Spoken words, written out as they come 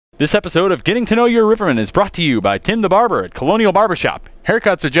This episode of Getting to Know Your Rivermen is brought to you by Tim the Barber at Colonial Barbershop.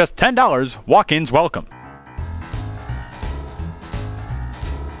 Haircuts are just $10, walk-ins welcome.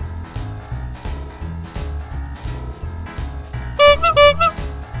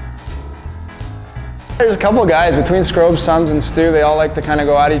 There's a couple of guys between Scrobes, Sums, and Stu. They all like to kind of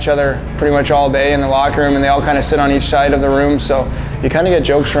go at each other pretty much all day in the locker room, and they all kind of sit on each side of the room. So you kind of get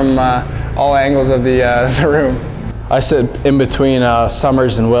jokes from all angles of the room. I sit in between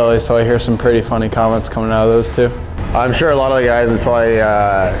Summers and Willie, so I hear some pretty funny comments coming out of those two. I'm sure a lot of the guys would probably,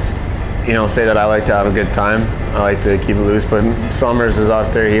 say that I like to have a good time. I like to keep it loose, but Summers is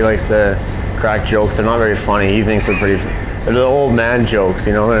out there. He likes to crack jokes. They're not very funny. He thinks they're they're the old man jokes,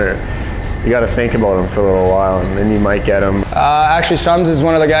 you know. You got to think about them for a little while, and then you might get them. Actually, Sums is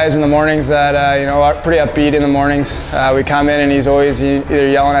one of the guys in the mornings that are pretty upbeat in the mornings. We come in and he's always either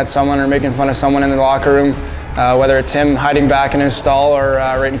yelling at someone or making fun of someone in the locker room, whether it's him hiding back in his stall or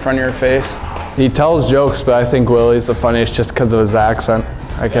right in front of your face. He tells jokes, but I think Willie's the funniest just because of his accent.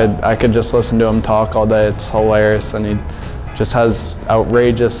 I could just listen to him talk all day. It's hilarious, and he just has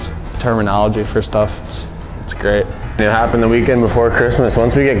outrageous terminology for stuff. It's great. It happened the weekend before Christmas.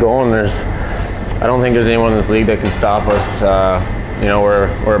 Once we get going, I don't think there's anyone in this league that can stop us.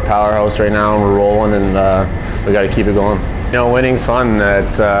 We're a powerhouse right now, and we're rolling, and we got to keep it going. Winning's fun.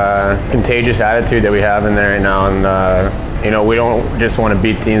 It's a contagious attitude that we have in there right now, and we don't just want to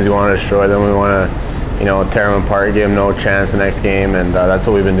beat teams. We want to destroy them. We want to, tear them apart, give them no chance the next game, and that's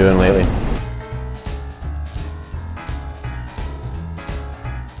what we've been doing lately.